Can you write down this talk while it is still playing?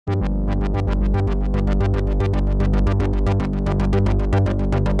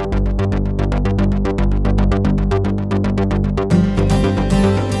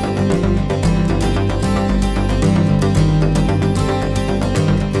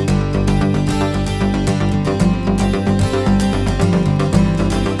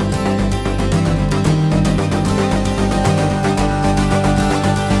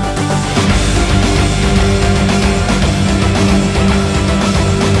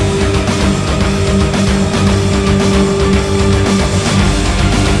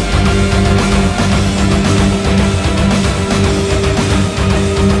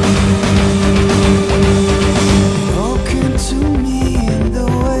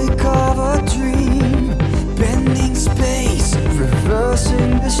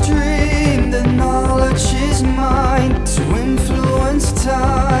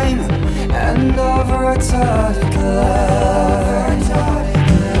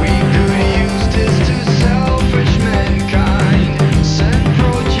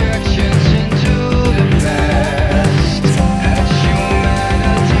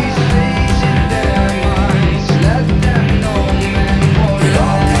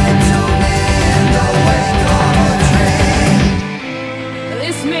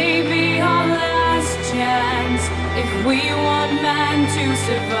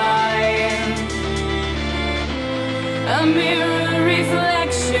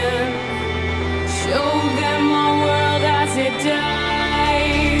it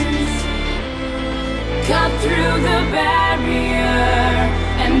dies. Cut through the barrier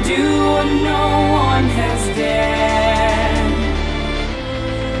and do what no one has dared.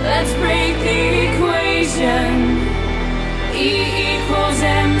 Let's break the equation. E equals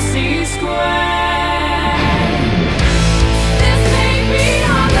mc².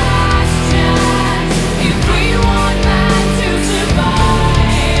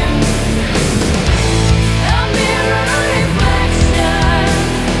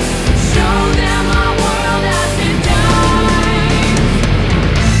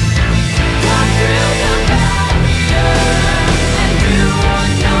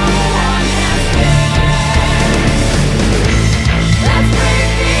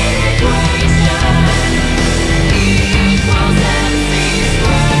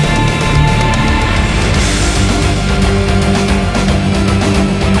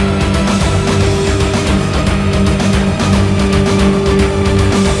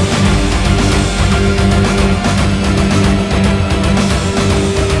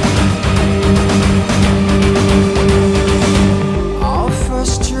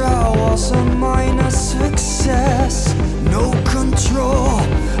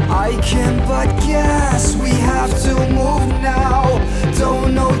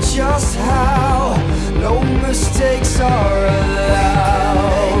 Just how no mistakes are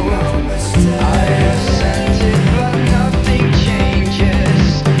allowed. I have sent it, but nothing changes.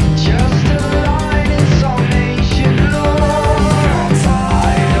 Just a line in some ancient lore.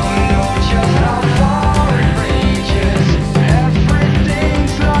 I don't know just how far it reaches.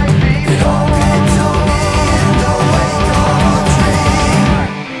 Everything's like before.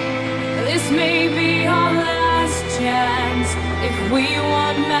 This may be our last chance if we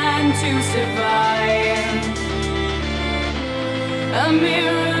want man to survive. A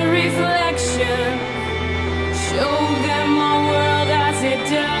mirror reflection, show them our world as it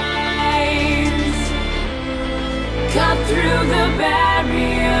dies. Cut through the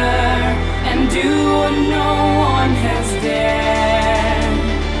barrier and do what no one has dared.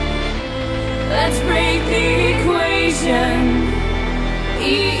 Let's break the equation. E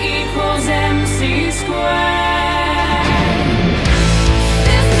equals mc².